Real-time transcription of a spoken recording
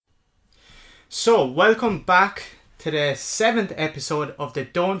So, welcome back to the seventh episode of the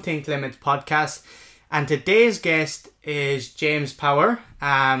Don't Think Limits podcast. And today's guest is James Power.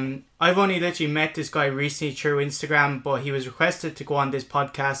 I've only literally met this guy recently through Instagram, but he was requested to go on this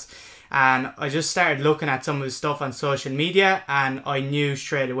podcast. And I just started looking at some of his stuff on social media, and I knew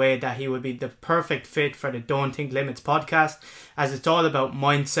straight away that he would be the perfect fit for the Don't Think Limits podcast, as it's all about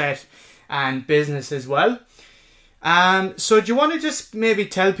mindset and business as well. So do you want to just maybe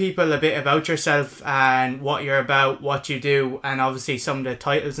tell people a bit about yourself and what you're about, what you do, and obviously some of the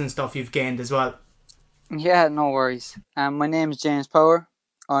titles and stuff you've gained as well? Yeah, no worries. My name is James Power.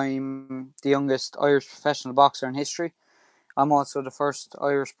 I'm the youngest Irish professional boxer in history. I'm also the first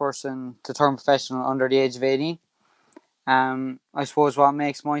Irish person to turn professional under the age of 18. I suppose what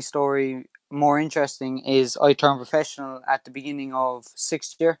makes my story more interesting is I turned professional at the beginning of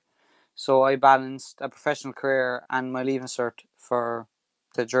sixth year. So I balanced a professional career and my leaving cert for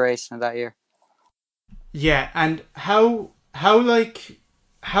the duration of that year. Yeah, and how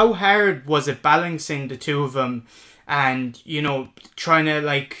hard was it balancing the two of them, and trying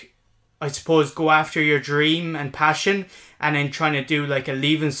to I suppose go after your dream and passion, and then trying to do like a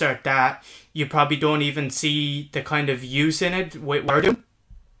leaving cert that you probably don't even see the kind of use in it with what we're doing?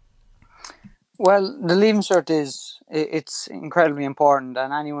 Well, the leaving cert it's incredibly important,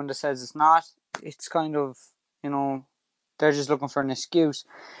 and anyone that says it's not, it's kind of, they're just looking for an excuse.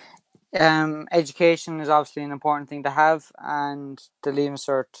 Education is obviously an important thing to have, and the leaving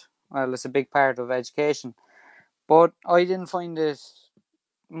cert, well, it's a big part of education. But I didn't find it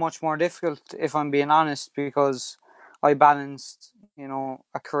much more difficult, if I'm being honest, because I balanced,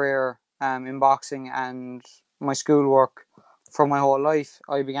 a career in boxing and my schoolwork for my whole life.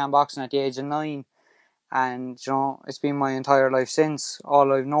 I began boxing at the age of 9, and it's been my entire life since.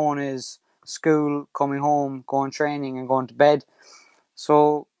 All I've known is school, coming home, going training, and going to bed.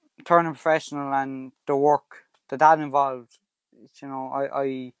 So turning professional and the work that involved,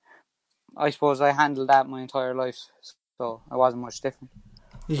 I suppose I handled that my entire life, so it wasn't much different.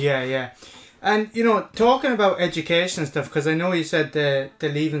 Yeah, yeah. And talking about education and stuff, because I know you said the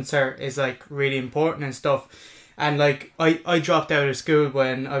leaving cert is like really important and stuff. And like I dropped out of school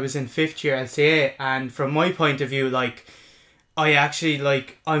when I was in fifth year LCA, and from my point of view, like I actually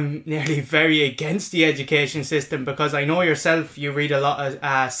I'm nearly very against the education system, because I know yourself, you read a lot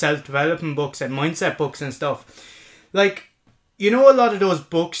of self development books and mindset books and stuff. Like, a lot of those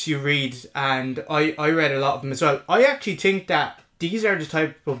books you read, and I read a lot of them as well. I actually think that these are the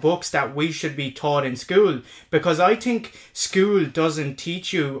type of books that we should be taught in school, because I think school doesn't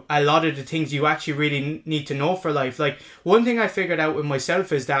teach you a lot of the things you actually really need to know for life. Like, one thing I figured out with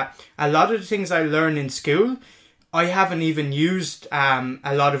myself is that a lot of the things I learned in school, I haven't even used a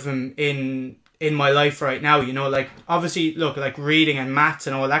lot of them in my life right now. Like, obviously, look, like reading and maths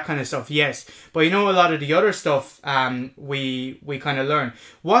and all that kind of stuff, yes, but a lot of the other stuff we kind of learn.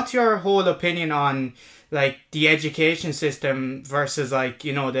 What's your whole opinion on like the education system versus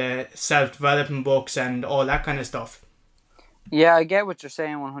the self-development books and all that kind of stuff? Yeah, I get what you're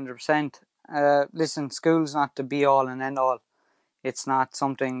saying 100%. Listen, school's not the be all and end all. It's not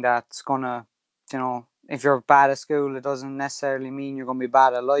something that's gonna, if you're bad at school, it doesn't necessarily mean you're gonna be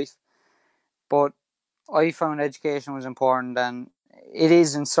bad at life. But I found education was important, and it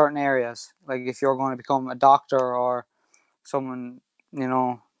is in certain areas. Like if you're going to become a doctor or someone,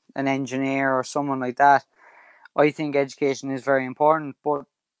 an engineer or someone like that, I think education is very important. But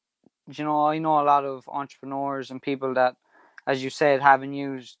I know a lot of entrepreneurs and people that, as you said, haven't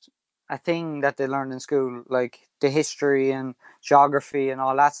used a thing that they learned in school, like the history and geography and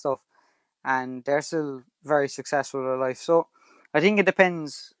all that stuff, and they're still very successful in life. So I think it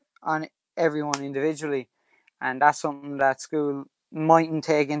depends on everyone individually, and that's something that school mightn't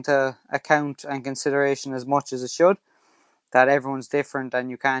take into account and consideration as much as it should. That everyone's different, and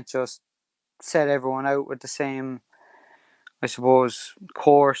you can't just set everyone out with the same, I suppose,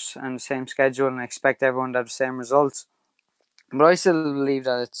 course and the same schedule and expect everyone to have the same results. But I still believe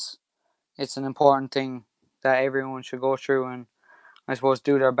that it's an important thing that everyone should go through and I suppose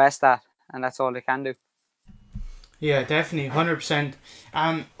do their best at, and that's all they can do. Yeah, definitely, 100%.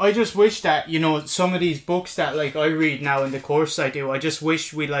 I just wish that some of these books that like I read now in the course I do, I just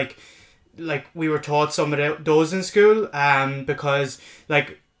wish we we were taught some of those in school. Because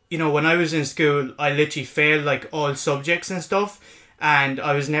when I was in school, I literally failed like all subjects and stuff, and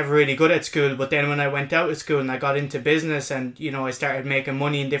I was never really good at school. But then when I went out of school and I got into business, and I started making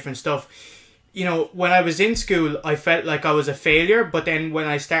money and different stuff, when I was in school, I felt like I was a failure. But then when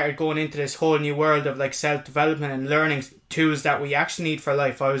I started going into this whole new world of like self development and learning tools that we actually need for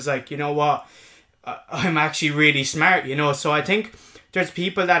life, I was like, you know what, I'm actually really smart. So I think there's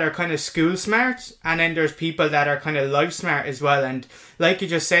people that are kind of school smart, and then there's people that are kind of life smart as well. And like you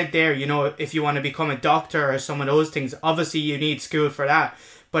just said there, you know, if you want to become a doctor or some of those things, obviously you need school for that.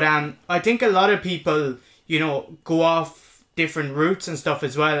 But I think a lot of people, you know, go off different routes and stuff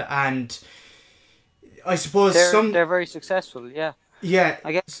as well. And I suppose They're very successful. Yeah, yeah,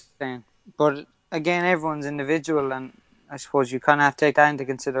 I get what you're saying. But again, everyone's individual, and I suppose you kind of have to take that into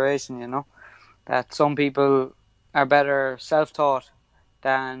consideration. You know, that some people are better self-taught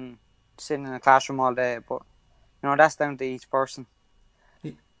than sitting in a classroom all day. But you know, that's down to each person.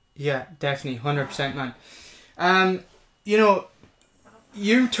 yeah, definitely, 100%, man. Um, you know,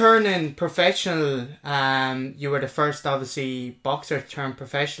 you turning professional. You were the first, obviously, boxer to turn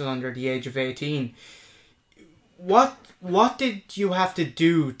professional under the age of 18. What did you have to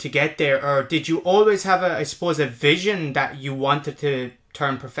do to get there, or did you always have a, I suppose, a vision that you wanted to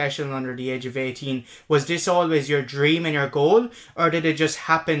turn professional under the age of 18? Was this always your dream and your goal, or did it just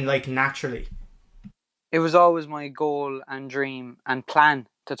happen like naturally? It was always my goal and dream and plan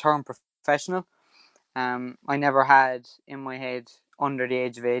to turn professional. I never had in my head under the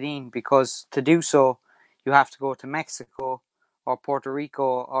age of 18, because to do so, you have to go to Mexico or Puerto Rico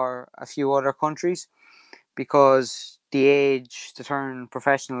or a few other countries, because the age to turn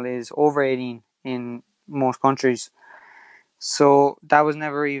professional is over 18 in most countries. So that was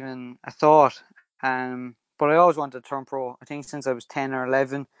never even a thought. But I always wanted to turn pro. I think since I was 10 or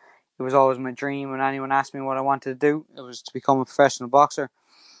 11, it was always my dream. When anyone asked me what I wanted to do, it was to become a professional boxer.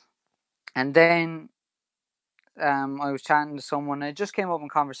 And then I was chatting to someone. It just came up in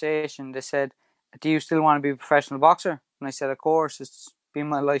conversation. They said, "Do you still want to be a professional boxer?" And I said, "Of course. It's been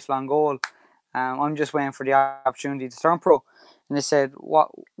my lifelong goal. I'm just waiting for the opportunity to turn pro." And they said, "What?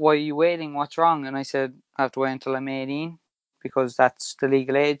 Why are you waiting? What's wrong?" And I said, "I have to wait until I'm 18 because that's the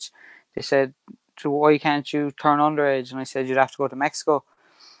legal age." They said, "So why can't you turn underage?" And I said, "You'd have to go to Mexico."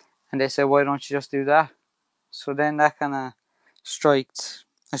 And they said, "Why don't you just do that?" So then that kind of striked,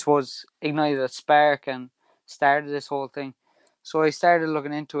 I suppose, ignited a spark and started this whole thing. So I started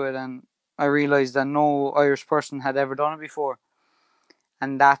looking into it, and I realised that no Irish person had ever done it before.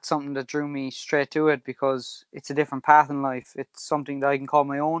 And that's something that drew me straight to it, because it's a different path in life. It's something that I can call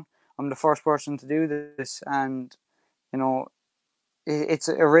my own. I'm the first person to do this, and you know, it's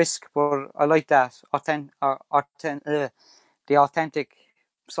a risk, but I like that the authentic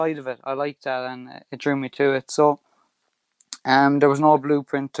side of it. I like that, and it drew me to it. So there was no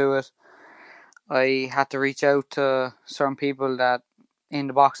blueprint to it. I had to reach out to certain people that in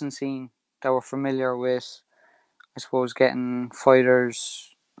the boxing scene that were familiar with, I suppose, getting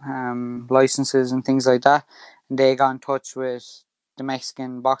fighters licenses and things like that. And they got in touch with the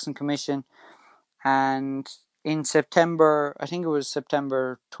Mexican Boxing Commission. And in September, I think it was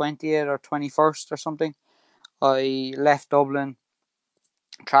September 20th or 21st or something, I left Dublin,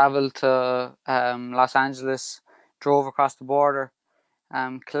 travelled to Los Angeles, drove across the border,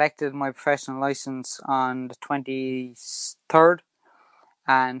 collected my professional license on the 23rd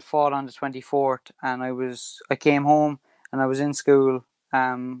and fought on the 24th. And I came home and I was in school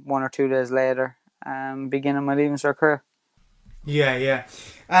 1 or 2 days later, beginning my Leaving Cert career. Yeah,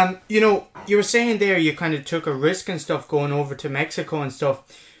 yeah. You know, you were saying there you kind of took a risk and stuff going over to Mexico and stuff.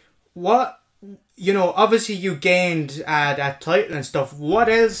 What, you know, obviously you gained that title and stuff. What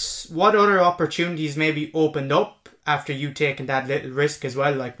else? What other opportunities maybe opened up after you taking that little risk as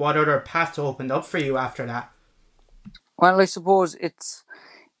well? Like, what other paths opened up for you after that? Well, I suppose it's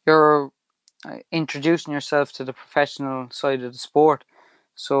you're introducing yourself to the professional side of the sport.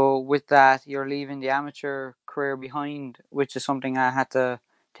 So with that, you're leaving the amateur career behind, which is something I had to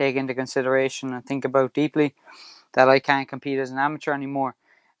take into consideration and think about deeply. That I can't compete as an amateur anymore,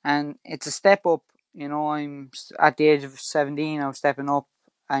 and it's a step up. You know, I'm at the age of 17. I'm stepping up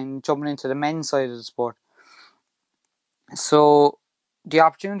and jumping into the men's side of the sport. So the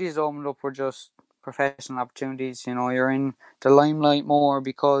opportunities opened up were just professional opportunities. You know, you're in the limelight more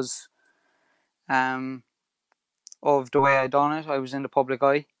because um, of the way I done it. I was in the public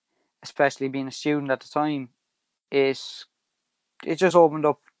eye, especially being a student at the time. It it just opened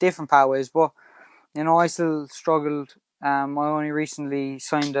up different pathways, but you know, I still struggled. I only recently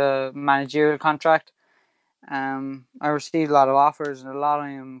signed a managerial contract. I received a lot of offers and a lot I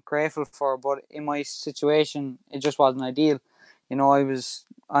am grateful for, but in my situation, it just wasn't ideal. You know,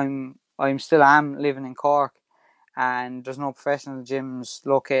 I'm still am living in Cork, and there's no professional gyms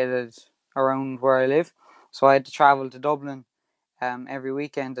located around where I live, so I had to travel to Dublin every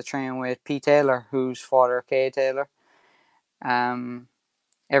weekend to train with Pete Taylor, who's father Kay Taylor. Um,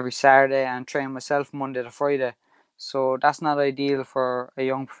 every Saturday and train myself Monday to Friday. So that's not ideal for a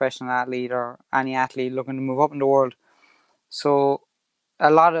young professional athlete or any athlete looking to move up in the world. So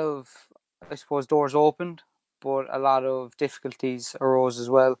a lot of, I suppose, doors opened, but a lot of difficulties arose as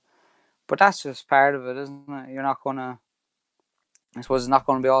well. But that's just part of it, isn't it? You're not gonna, I suppose, it's not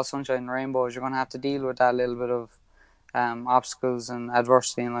going to be all sunshine and rainbows. You're going to have to deal with that little bit of obstacles and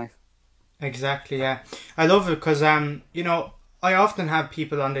adversity in life. Exactly, yeah. I love it because I often have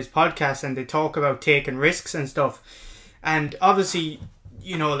people on this podcast and they talk about taking risks and stuff. And obviously,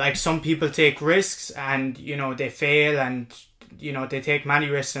 like some people take risks and they fail, and they take many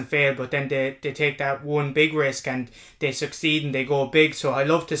risks and fail, but then they take that one big risk and they succeed and they go big. So I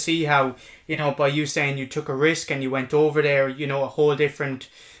love to see how, by you saying you took a risk and you went over there, a whole different,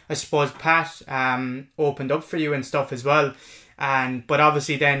 I suppose, path opened up for you and stuff as well. And but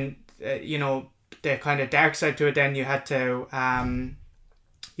obviously then the kind of dark side to it, then you had to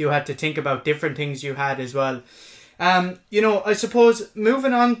think about different things you had as well. I suppose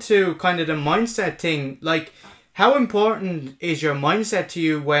moving on to kind of the mindset thing, like how important is your mindset to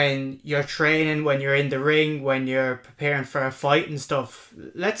you when you're training, when you're in the ring, when you're preparing for a fight and stuff?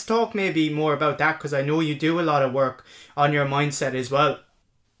 Let's talk maybe more about that because I know you do a lot of work on your mindset as well.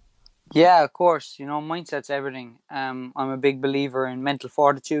 Yeah, of course. Mindset's everything. I'm a big believer in mental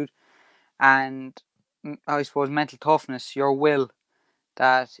fortitude and I suppose mental toughness, your will.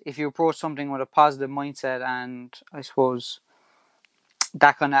 That if you approach something with a positive mindset and I suppose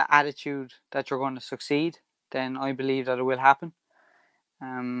that kind of attitude that you're going to succeed, then I believe that it will happen.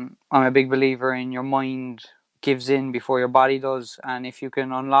 I'm a big believer in your mind gives in before your body does, and if you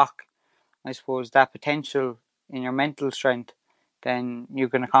can unlock, I suppose, that potential in your mental strength, then you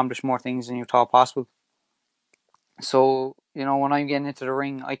can accomplish more things than you thought possible. So when I'm getting into the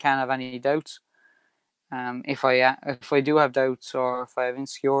ring, I can't have any doubts. If I do have doubts or if I have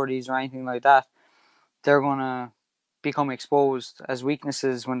insecurities or anything like that, they're gonna become exposed as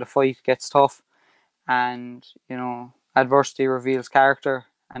weaknesses when the fight gets tough, and adversity reveals character,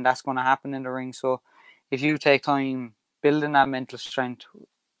 and that's going to happen in the ring. So if you take time building that mental strength,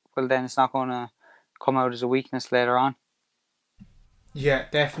 well, then it's not going to come out as a weakness later on. Yeah,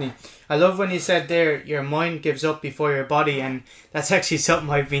 definitely. I love when you said there your mind gives up before your body, and that's actually something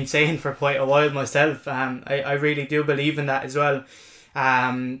I've been saying for quite a while myself. I really do believe in that as well.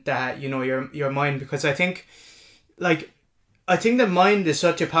 That your mind, because I think the mind is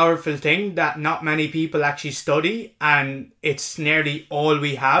such a powerful thing that not many people actually study, and it's nearly all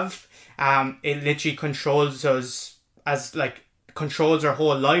we have. It literally controls us, as like controls our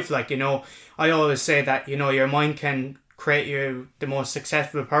whole life. I always say that your mind can create you the most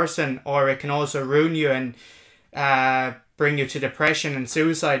successful person, or it can also ruin you and bring you to depression and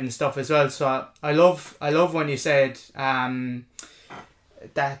suicide and stuff as well. So I love when you said that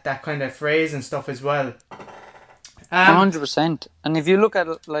kind of phrase and stuff as well. One Um, hundred percent. And if you look at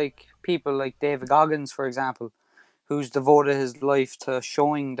it, like people like David Goggins, for example, who's devoted his life to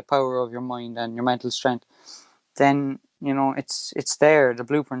showing the power of your mind and your mental strength, then it's there. The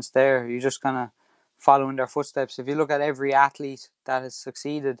blueprint's there. You just kind of follow in their footsteps. If you look at every athlete that has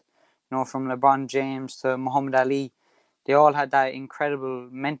succeeded, from LeBron James to Muhammad Ali, they all had that incredible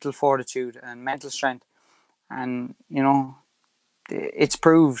mental fortitude and mental strength, and it's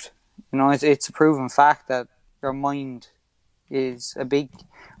proved. It's a proven fact that your mind is a big,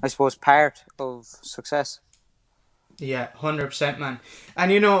 I suppose, part of success. yeah, 100%, man.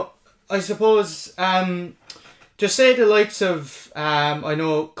 And I suppose just say the likes of I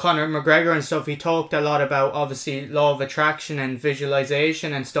know Conor McGregor and stuff. He talked a lot about obviously law of attraction and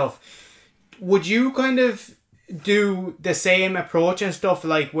visualization and stuff. Would you kind of do the same approach and stuff,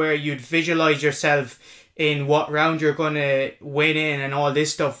 like where you'd visualize yourself in what round you're gonna win in and all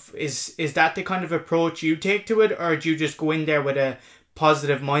this stuff? Is that the kind of approach you take to it, or do you just go in there with a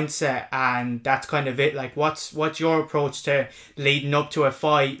positive mindset and that's kind of it? Like, what's your approach to leading up to a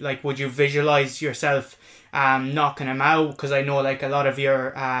fight? Like, would you visualize yourself knocking him out? Because I know like a lot of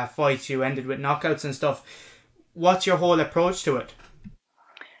your fights you ended with knockouts and stuff. What's your whole approach to it?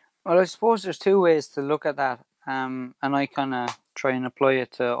 Well, I suppose there's two ways to look at that, and I kind of try and apply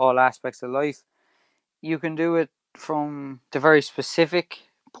it to all aspects of life. You can do it from the very specific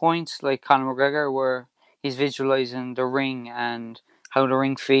points, like Conor McGregor, where he's visualizing the ring and how the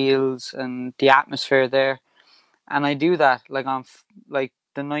ring feels and the atmosphere there. And I do that like like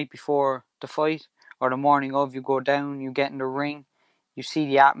the night before the fight or the morning of. You go down, you get in the ring, you see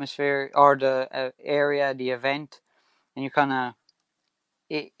the atmosphere or the area, the event, and you kind of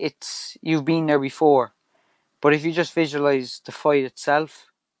it's you've been there before. But if you just visualize the fight itself,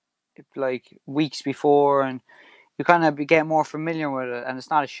 like weeks before, and you kind of get more familiar with it, and it's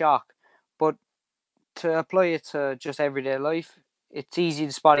not a shock. But to apply it to just everyday life, it's easy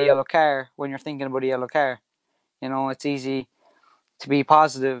to spot a yellow car when you're thinking about a yellow car. It's easy to be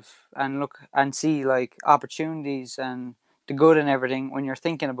positive and look and see like opportunities and the good and everything when you're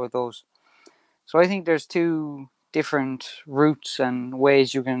thinking about those. So I think there's two different routes and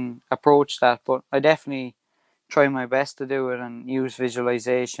ways you can approach that, but I definitely try my best to do it and use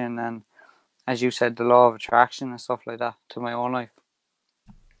visualization and, as you said, the law of attraction and stuff like that to my own life.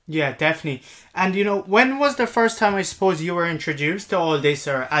 Yeah, definitely. And when was the first time I suppose you were introduced to all this,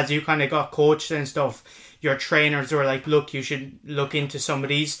 or as you kind of got coached and stuff, your trainers were like, look, you should look into some of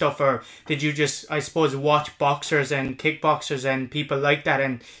these stuff, or did you just, I suppose, watch boxers and kickboxers and people like that,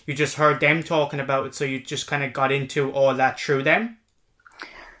 and you just heard them talking about it, so you just kind of got into all that through them?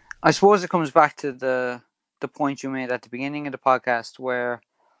 I suppose it comes back to the point you made at the beginning of the podcast, where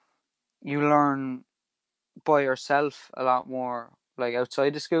you learn by yourself a lot more, like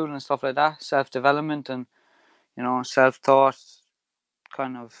outside of school and stuff like that, self development and self thought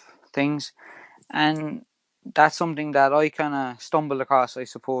kind of things, and that's something that I kind of stumbled across, I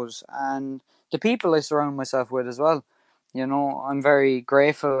suppose, and the people I surround myself with as well. I'm very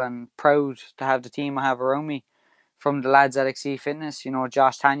grateful and proud to have the team I have around me. From the lads at Exceed Fitness,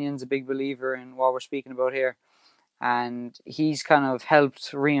 Josh Tanyon's a big believer in what we're speaking about here, and he's kind of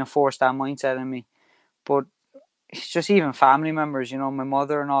helped reinforce that mindset in me. But it's just even family members, my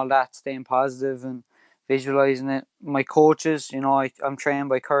mother and all that, staying positive and visualizing it. My coaches, I'm trained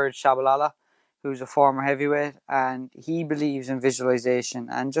by Courage Shabalala, who's a former heavyweight, and he believes in visualization.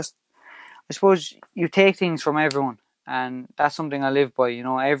 And just, I suppose, you take things from everyone, and that's something I live by.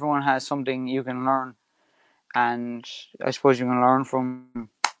 Everyone has something you can learn, and I suppose you can learn from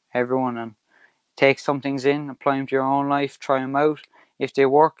everyone and take some things in, apply them to your own life, try them out. If they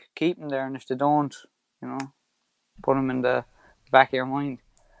work, keep them there, and if they don't, you know, put them in the back of your mind.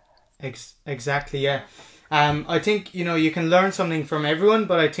 Exactly, yeah. I think you can learn something from everyone,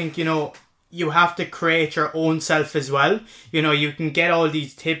 but I think you have to create your own self as well. You can get all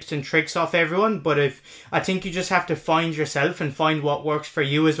these tips and tricks off everyone, but if I think you just have to find yourself and find what works for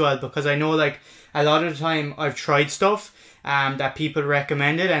you as well. Because I know, like, a lot of the time I've tried stuff that people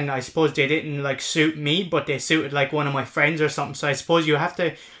recommended, and I suppose they didn't like suit me, but they suited like one of my friends or something. So I suppose you have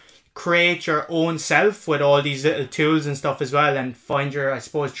to create your own self with all these little tools and stuff as well, and find your, I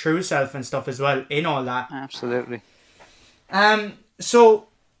suppose, true self and stuff as well in all that. Absolutely. So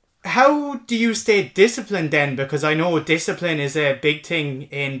how do you stay disciplined then? Because I know discipline is a big thing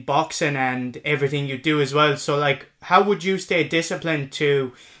in boxing and everything you do as well. So like, how would you stay disciplined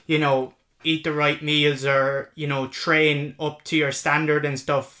to, eat the right meals, or, train up to your standard and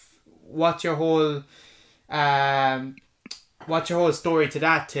stuff? What's your whole story to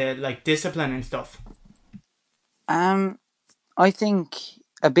that, to like discipline and stuff? I think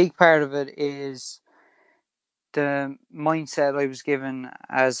a big part of it is the mindset I was given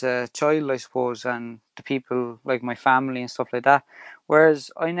as a child, I suppose, and the people like my family and stuff like that.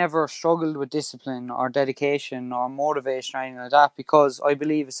 Whereas I never struggled with discipline or dedication or motivation or anything like that, because I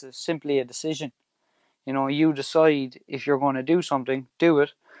believe it's simply a decision. You decide if you're going to do something, do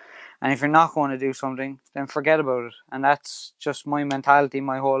it. And if you're not going to do something, then forget about it. And that's just my mentality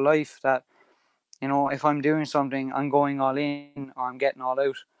my whole life, that, if I'm doing something, I'm going all in or I'm getting all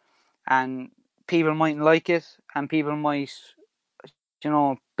out. And people mightn't like it, and people might,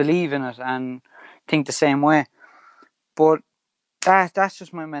 believe in it and think the same way. But that's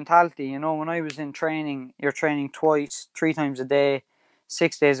just my mentality. When I was in training, you're training twice, 3 times a day,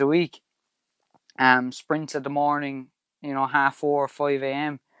 6 days a week. Sprints at the morning, 4:30, 5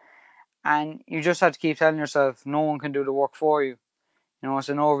 a.m. And you just have to keep telling yourself no one can do the work for you. It's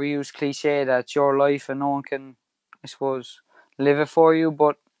an overused cliche that it's your life and no one can, I suppose, live it for you,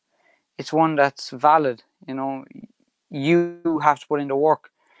 but it's one that's valid. You have to put in the work.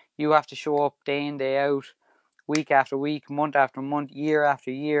 You have to show up day in, day out, week after week, month after month, year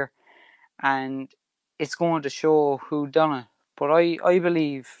after year, and it's going to show who done it. But I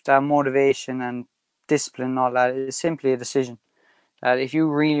believe that motivation and discipline and all that is simply a decision. That if you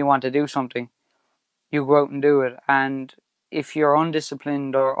really want to do something, you go out and do it. And if you're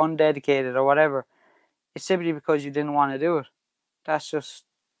undisciplined or undedicated or whatever, it's simply because you didn't want to do it. That's just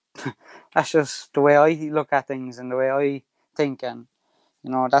that's just the way I look at things and the way I think, and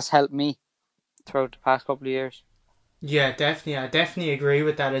that's helped me throughout the past couple of years. Yeah, definitely. I definitely agree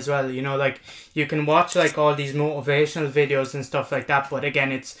with that as well. Like, you can watch like all these motivational videos and stuff like that, but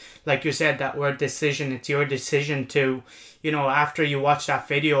again, it's like you said, that word decision. It's your decision to, after you watch that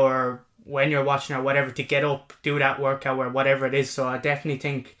video or when you're watching or whatever, to get up, do that workout or whatever it is. So I definitely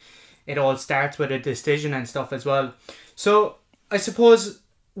think it all starts with a decision and stuff as well. So I suppose,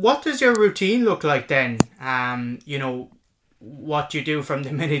 what does your routine look like then? What you do from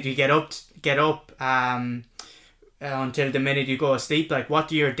the minute you get up, until the minute you go to sleep? Like, what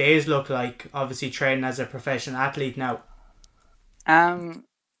do your days look like? Obviously, training as a professional athlete now. Um,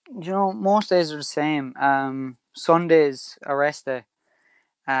 most days are the same. Sundays a rest day.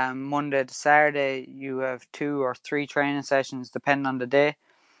 Monday to Saturday, you have 2 or 3 training sessions depending on the day.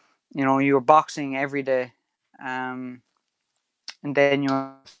 You're boxing every day, and then you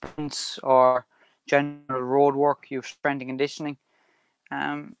have sprints or general road work. You have strength and conditioning.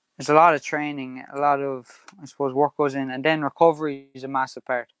 There's a lot of training, a lot of, I suppose, work goes in, and then recovery is a massive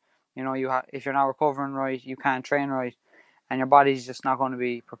part. If you're not recovering right, you can't train right, and your body's just not going to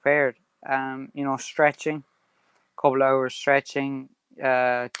be prepared. Stretching, a couple of hours stretching,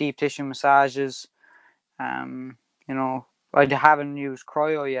 deep tissue massages. Um, you know, I haven't used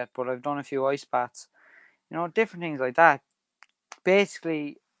cryo yet, but I've done a few ice baths. Different things like that.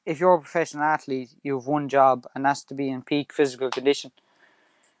 Basically, if you're a professional athlete, you have one job, and that's to be in peak physical condition.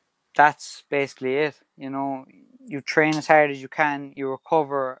 That's basically it. You train as hard as you can, you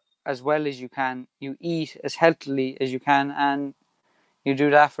recover as well as you can, you eat as healthily as you can, and you do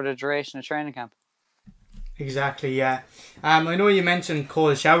that for the duration of training camp. Exactly, yeah. I know you mentioned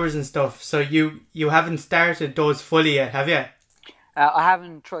cold showers and stuff, so you haven't started those fully yet, have you? I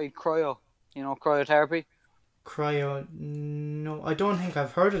haven't tried cryo, cryotherapy. Cryo? No, I don't think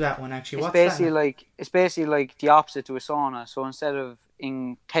I've heard of that one actually. It's What's that basically now? like it's basically like the opposite to a sauna. So instead of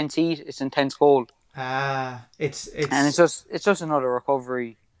intense heat, it's intense cold, Ah, and it's it's just another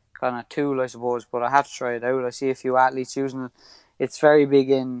recovery kind of tool, I suppose. But I have to try it out. I see a few athletes using it. It's very big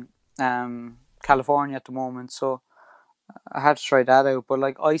in California at the moment, so I have to try that out. But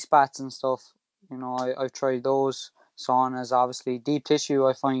like ice baths and stuff, I've tried those. Saunas, obviously, deep tissue,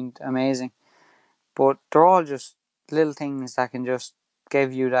 I find amazing. But they're all just little things that can just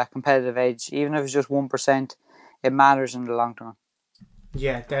give you that competitive edge. Even if it's just 1%, it matters in the long term.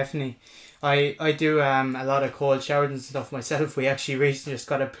 yeah, definitely. I do a lot of cold showers and stuff myself. We actually recently just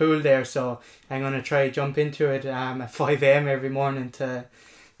got a pool there, so I'm gonna try jump into it at 5 a.m. every morning to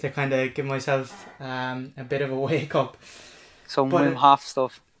kind of give myself a bit of a wake up. Some But Wim Hof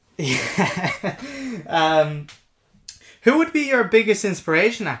stuff. yeah, who would be your biggest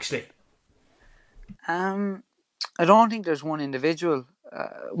inspiration actually? Um, I don't think there's one individual.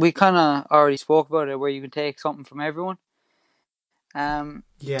 We kind of already spoke about it, where you can take something from everyone. Um,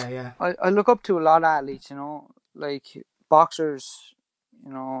 Yeah, yeah, I look up to a lot of athletes, like boxers.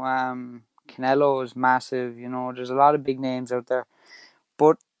 Canelo is massive. There's a lot of big names out there,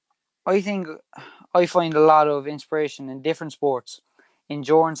 but I think I find a lot of inspiration in different sports.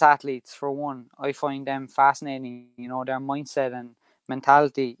 Endurance athletes, for one, I find them fascinating. Their mindset and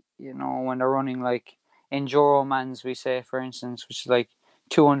mentality. When they're running like enduromans, we say, for instance, which is like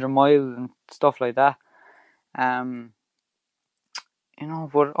 200 miles and stuff like that. Um,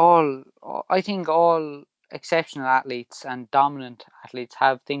 but I think all exceptional athletes and dominant athletes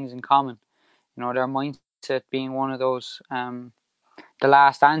have things in common. Their mindset being one of those. The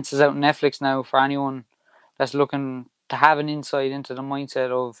Last Dance is out on Netflix now for anyone that's looking to have an insight into the mindset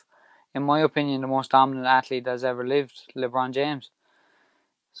of, in my opinion, the most dominant athlete that's ever lived, LeBron James.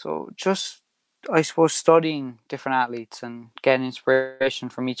 So just, I suppose, studying different athletes and getting inspiration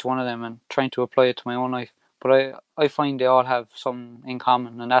from each one of them and trying to apply it to my own life. But I find they all have something in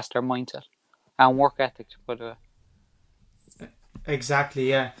common, and that's their mindset and work ethic, by the way. exactly.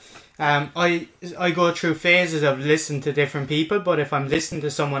 Yeah, I go through phases of listening to different people, but if I'm listening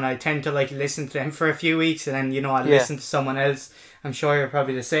to someone, I tend to like listen to them for a few weeks, and then I Yeah, listen to someone else. I'm sure you're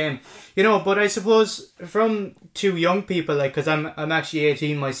probably the same, But I suppose from two young people, like, because I'm actually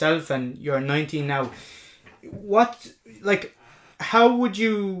 18 myself, and you're 19 now. What like how would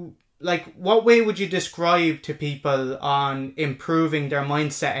you what way would you describe to people on improving their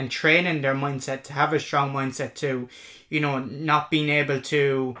mindset and training their mindset to have a strong mindset to not being able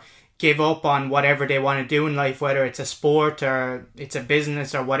to give up on whatever they want to do in life, whether it's a sport or it's a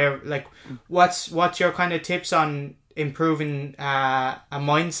business or whatever? Like, what's your kind of tips on improving a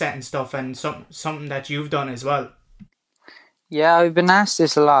mindset and stuff, and something that you've done as well? yeah, I've been asked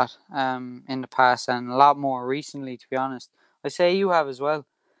this a lot in the past, and a lot more recently, to be honest. I say you have as well,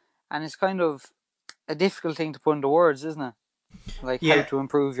 and it's kind of a difficult thing to put into words, isn't it? Like how Yeah, to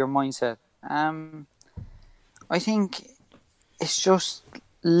improve your mindset. I think it's just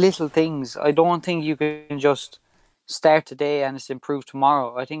little things. I don't think you can just start today and it's improved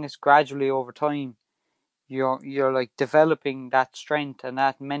tomorrow. I think it's gradually over time. You're like developing that strength and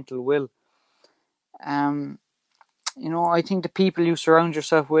that mental will. Um, I think the people you surround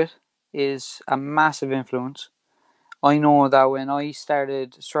yourself with is a massive influence. I know that when I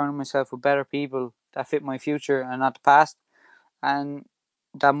started surrounding myself with better people that fit my future and not the past, and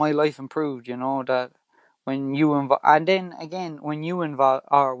that my life improved, that when you involve, and then again when you involve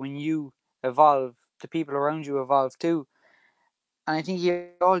or when you evolve, the people around you evolve too, and I think you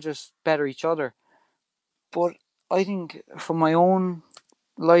all just better each other. But I think from my own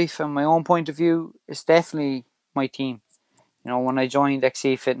life and my own point of view, it's definitely my team. When I joined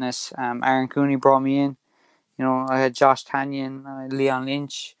XC Fitness, Aaron Cooney brought me in. I had Josh Tanyan, Leon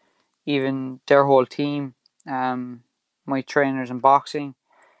Lynch, even their whole team, my trainers in boxing,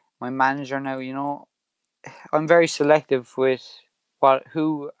 my manager now. I'm very selective with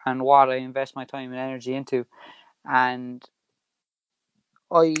who and what I invest my time and energy into, and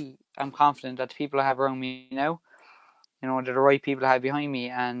I am confident that the people I have around me now, they're the right people I have behind me,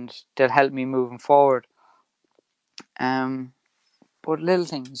 and they'll help me moving forward. But little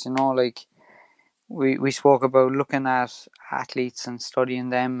things, like we spoke about looking at athletes and studying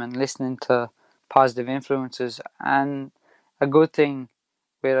them and listening to positive influences. And a good thing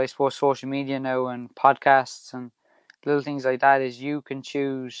with, I suppose, social media now and podcasts and little things like that is you can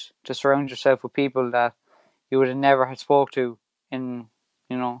choose to surround yourself with people that you would have never had spoke to in,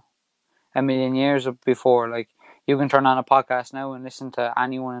 a million years before. Like, you can turn on a podcast now and listen to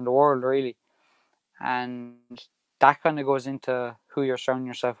anyone in the world, really. And that kind of goes into who you're surrounding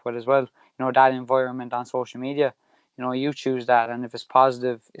yourself with as well. That environment on social media, you choose that, and if it's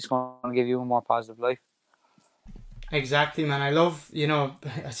positive, it's going to give you a more positive life. Exactly, man. I love,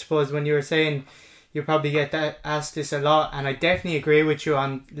 I suppose when you were saying you probably get asked this a lot, and I definitely agree with you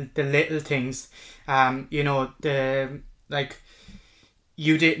on the little things. The like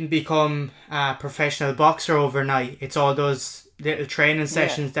you didn't become a professional boxer overnight. It's all those little training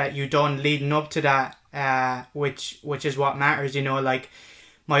sessions that you done leading up to that, which is what matters. Like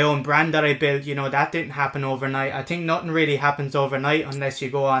my own brand that I built, that didn't happen overnight. I think nothing really happens overnight unless you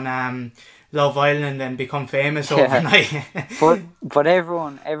go on Love Island and become famous overnight. but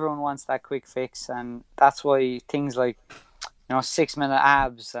everyone wants that quick fix, and that's why things like 6 minute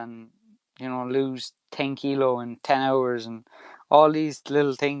abs and lose 10 kilo in 10 hours and all these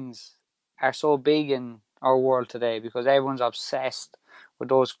little things are so big in our world today, because everyone's obsessed with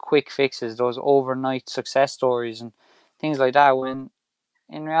those quick fixes, those overnight success stories and things like that, when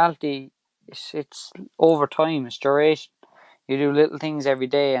in reality it's over time, it's duration. You do little things every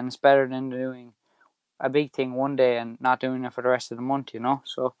day, and it's better than doing a big thing one day and not doing it for the rest of the month.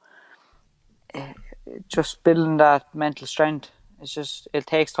 So just building that mental strength, it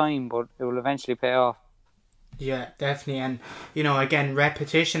takes time, but it will eventually pay off. Yeah, definitely. And, again,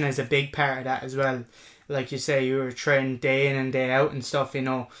 repetition is a big part of that as well. Like you say, you were training day in and day out and stuff,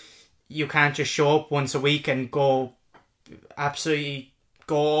 you can't just show up once a week and absolutely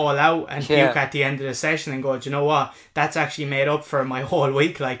go all out and puke at the end of the session and go, do you know what? That's actually made up for my whole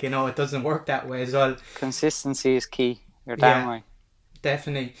week. Like, it doesn't work that way as well. Consistency is key. You're damn right.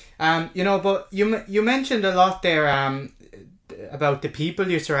 Definitely. But you mentioned a lot there about the people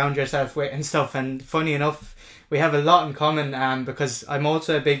you surround yourself with and stuff, and funny enough, we have a lot in common because I'm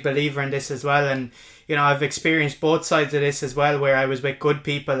also a big believer in this as well, and I've experienced both sides of this as well, where I was with good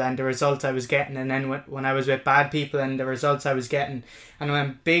people and the results I was getting, and then when I was with bad people and the results I was getting, and I'm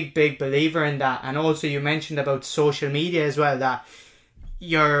a big believer in that. And also you mentioned about social media as well, that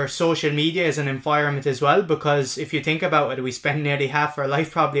your social media is an environment as well, because if you think about it, we spend nearly half our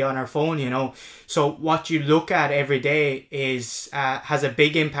life probably on our phone, so what you look at every day is has a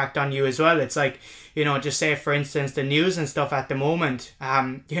big impact on you as well. It's like, just say for instance the news and stuff at the moment,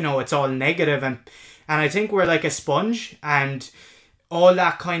 it's all negative, and I think we're like a sponge, and all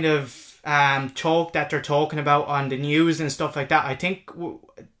that kind of talk that they're talking about on the news and stuff like that, I think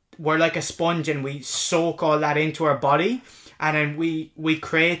we're like a sponge, and we soak all that into our body, and then we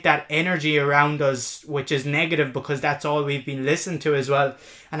create that energy around us which is negative, because that's all we've been listened to as well.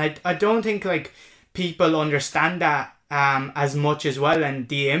 And I don't think like people understand that as much as well, and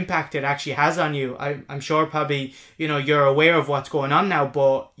the impact it actually has on you. I'm sure probably you're aware of what's going on now,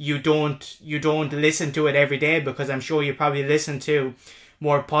 but you don't listen to it every day, because I'm sure you probably listen to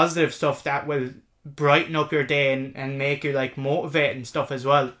more positive stuff that will brighten up your day and make you like motivate and stuff as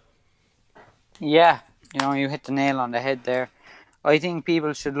well. Yeah, you hit the nail on the head there. I think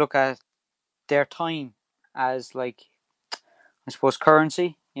people should look at their time as, like, I suppose,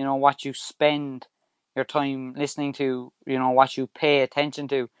 currency. What you spend your time listening to, what you pay attention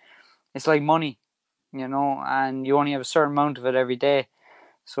to. It's like money, and you only have a certain amount of it every day.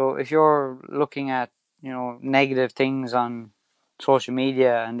 So if you're looking at, negative things on social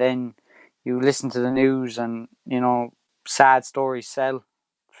media, and then you listen to the news, and, sad stories sell,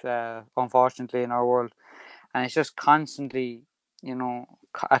 unfortunately, in our world. And it's just constantly,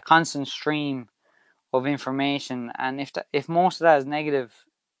 a constant stream of information. And if most of that is negative,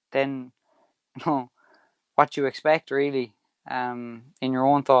 then, you know, what you expect really, in your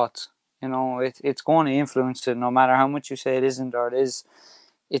own thoughts. You know, it's going to influence it no matter how much you say it isn't or it is.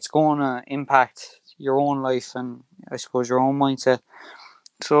 It's going to impact your own life and I suppose your own mindset.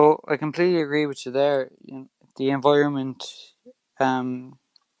 So I completely agree with you there. You know, the environment um,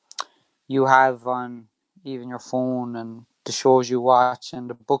 you have on even your phone and the shows you watch and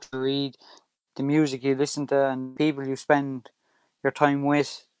the books you read, the music you listen to, and people you spend your time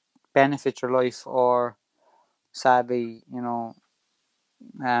with benefit your life or sadly,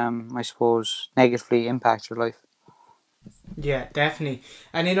 I suppose negatively impact your life. Yeah, definitely.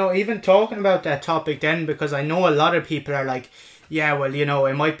 And even talking about that topic then, because I know a lot of people are like, yeah, well,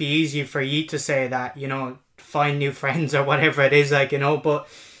 it might be easy for you to say that, find new friends or whatever it is, like, but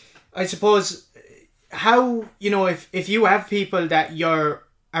I suppose how, if you have people that you're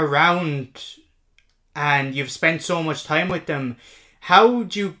around and you've spent so much time with them, how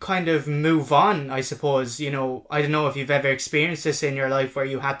do you kind of move on? I suppose, I don't know if you've ever experienced this in your life where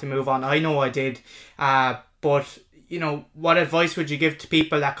you had to move on. I know I did. But, what advice would you give to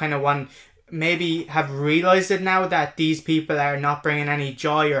people that kind of want, maybe have realized it now that these people are not bringing any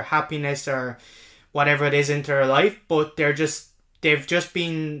joy or happiness or whatever it is into their life, but they've just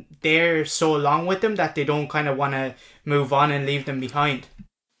been there so long with them that they don't kind of want to move on and leave them behind?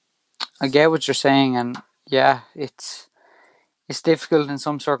 I get what you're saying, and yeah, it's difficult in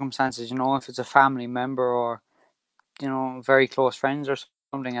some circumstances. You know, if it's a family member or very close friends or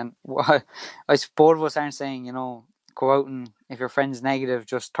something, and I suppose what I'm saying, go out and if your friend's negative,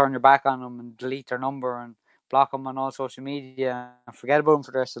 just turn your back on them and delete their number and block them on all social media and forget about them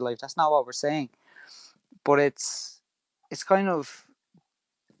for the rest of their life. That's not what we're saying, but it's kind of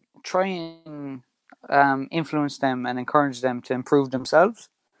try and influence them and encourage them to improve themselves,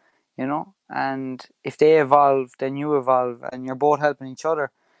 and if they evolve, then you evolve, and you're both helping each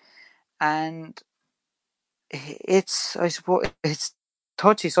other. And I suppose, it's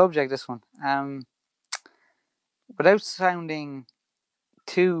touchy subject, this one. Without sounding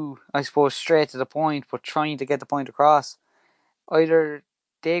too, I suppose, straight to the point, but trying to get the point across, either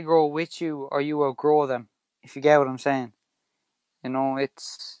they grow with you or you outgrow them, if you get what I'm saying. I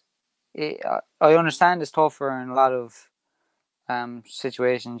understand it's tougher in a lot of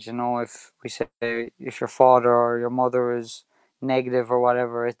situations. If we say if your father or your mother is negative or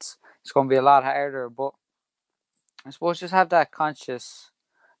whatever, it's going to be a lot harder. But I suppose just have that conscious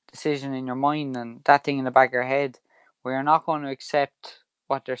decision in your mind and that thing in the back of your head where you're not going to accept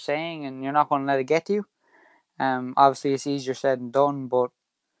what they're saying and you're not going to let it get to you. Obviously it's easier said than done, but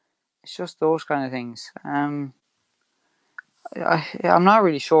it's just those kind of things. I'm not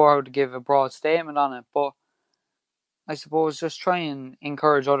really sure how to give a broad statement on it, but I suppose just try and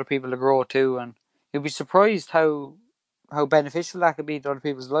encourage other people to grow too, and you'll be surprised how beneficial that could be to other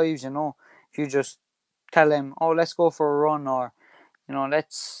people's lives. If you just tell them, "Oh, let's go for a run," or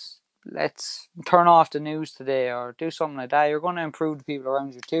let's turn off the news today, or do something like that. You're going to improve the people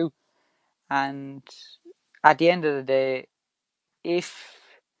around you too, and at the end of the day, if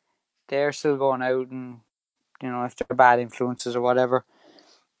they're still going out and if they're bad influences or whatever,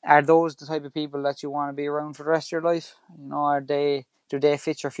 are those the type of people that you want to be around for the rest of your life? Do they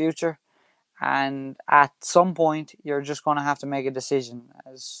fit your future? And at some point, you're just going to have to make a decision.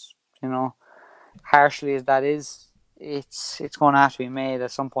 As harshly as that is, it's going to have to be made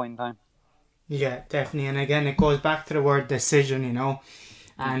at some point in time. Yeah, definitely. And again, it goes back to the word decision,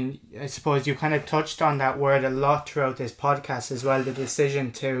 And I suppose you kind of touched on that word a lot throughout this podcast as well. The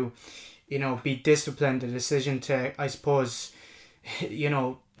decision to, be disciplined, the decision to, I suppose,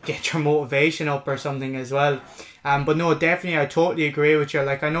 get your motivation up or something as well. But no, definitely, I totally agree with you.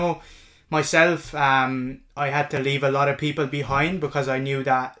 Like, I know myself, I had to leave a lot of people behind because I knew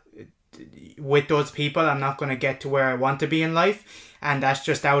that with those people, I'm not going to get to where I want to be in life. And that's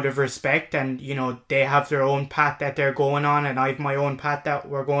just out of respect. And, they have their own path that they're going on, and I have my own path that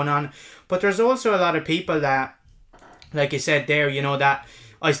we're going on. But there's also a lot of people that, like you said there, that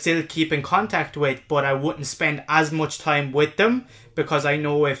I still keep in contact with, but I wouldn't spend as much time with them because I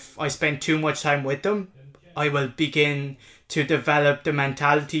know if I spend too much time with them, I will begin to develop the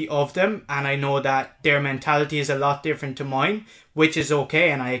mentality of them, and I know that their mentality is a lot different to mine, which is okay,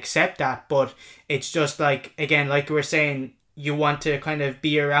 and I accept that. But it's just like, again, like we were saying, you want to kind of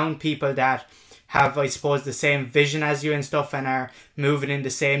be around people that have, I suppose, the same vision as you and stuff, and are moving in the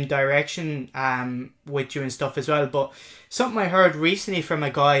same direction with you and stuff as well. But something I heard recently from a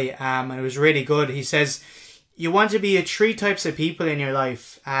guy, and it was really good. He says you want to be at three types of people in your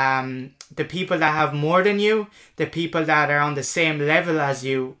life. The people that have more than you, the people that are on the same level as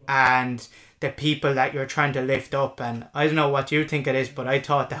you, and the people that you're trying to lift up. And I don't know what you think it is, but I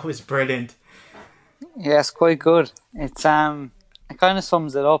thought that was brilliant. Yeah, it's quite good. It kind of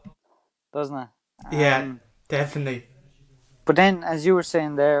sums it up, doesn't it? Yeah, Um, definitely. but then, as you were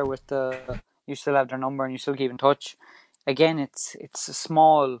saying there, with you still have their number and you still keep in touch. Again, it's a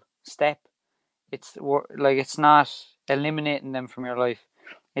small step. Like it's not eliminating them from your life.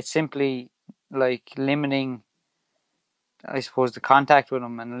 It's simply like limiting, I suppose, the contact with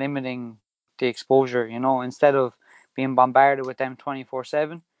them and limiting the exposure. Instead of being bombarded with them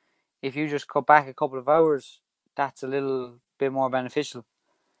 24/7, if you just cut back a couple of hours, that's a little bit more beneficial.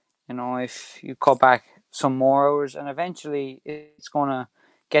 If you cut back some more hours, and eventually it's gonna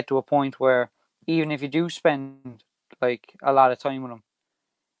get to a point where even if you do spend like a lot of time with them,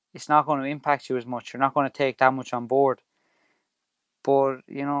 it's not going to impact you as much. You're not going to take that much on board. But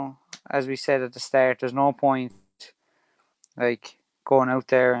as we said at the start, there's no point like going out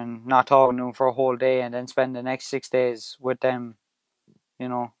there and not talking to them for a whole day and then spend the next 6 days with them. You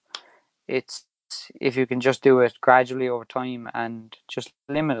know, it's if you can just do it gradually over time and just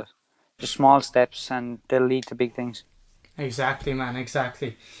limit it, just small steps, and they'll lead to big things. Exactly, man.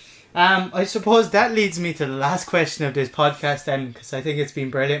 Exactly. I suppose that leads me to the last question of this podcast, then, because I think it's been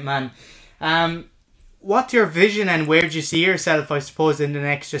brilliant, man. Um, what's your vision, and where do you see yourself? I suppose in the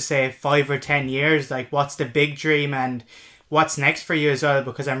next, just say, 5 or 10 years. Like, what's the big dream, and what's next for you as well?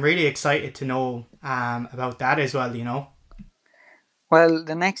 Because I'm really excited to know about that as well. Well,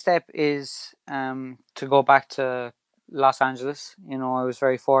 the next step is to go back to Los Angeles. I was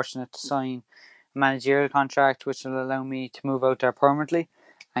very fortunate to sign a managerial contract, which will allow me to move out there permanently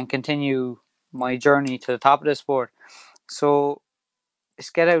and continue my journey to the top of the sport. So, let's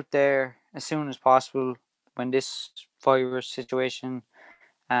get out there as soon as possible when this virus situation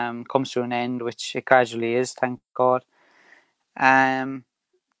comes to an end, which it gradually is, thank God. Um,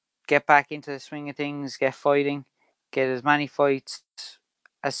 get back into the swing of things, get fighting, get as many fights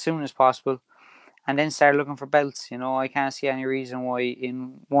as soon as possible, and then start looking for belts. I can't see any reason why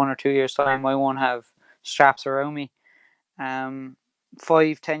in 1 or 2 years' time I won't have straps around me.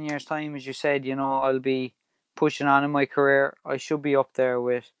 5, 10 years' time, as you said, I'll be pushing on in my career. I should be up there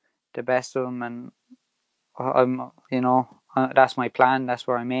with the best of them, and that's my plan. That's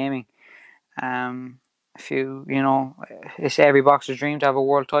where I'm aiming. If it's every boxer's dream to have a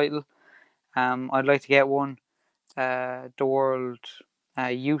world title. I'd like to get one. The world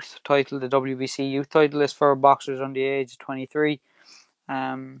youth title, the WBC youth title, is for boxers under the age of 23.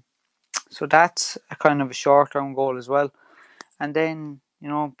 So that's a kind of a short-term goal as well. And then,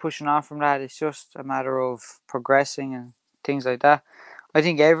 pushing on from that, it's just a matter of progressing and things like that. I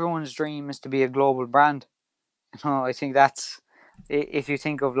think everyone's dream is to be a global brand. I think that's, if you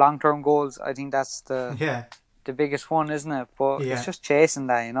think of long-term goals, I think that's the Yeah, the biggest one, isn't it? But it's yeah, just chasing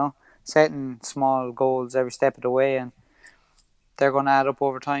that, setting small goals every step of the way, and they're going to add up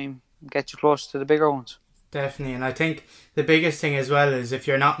over time, get you close to the bigger ones. definitely. And I think the biggest thing as well is if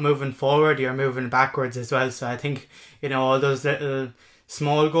you're not moving forward, you're moving backwards as well. So I think all those little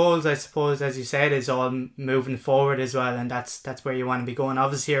small goals, I suppose, as you said, is all moving forward as well, and that's where you want to be going.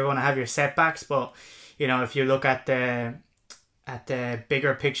 Obviously, you're going to have your setbacks, but if you look at the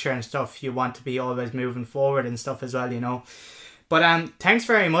bigger picture and stuff, you want to be always moving forward and stuff as well. But thanks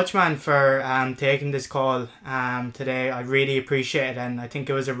very much, man, for taking this call today. I really appreciate it, and I think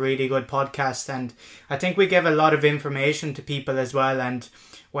it was a really good podcast, and I think we give a lot of information to people as well. And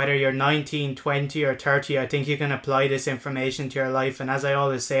whether you're 19, 20 or 30, I think you can apply this information to your life. And as I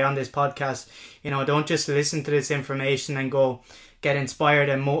always say on this podcast, don't just listen to this information and go get inspired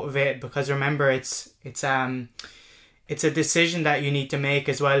and motivated, because remember, it's a decision that you need to make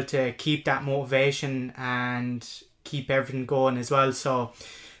as well to keep that motivation and keep everything going as well. So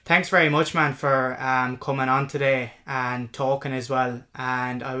thanks very much, man, for coming on today and talking as well,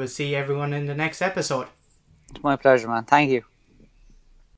 and I will see everyone in the next episode. It's my pleasure, man. Thank you.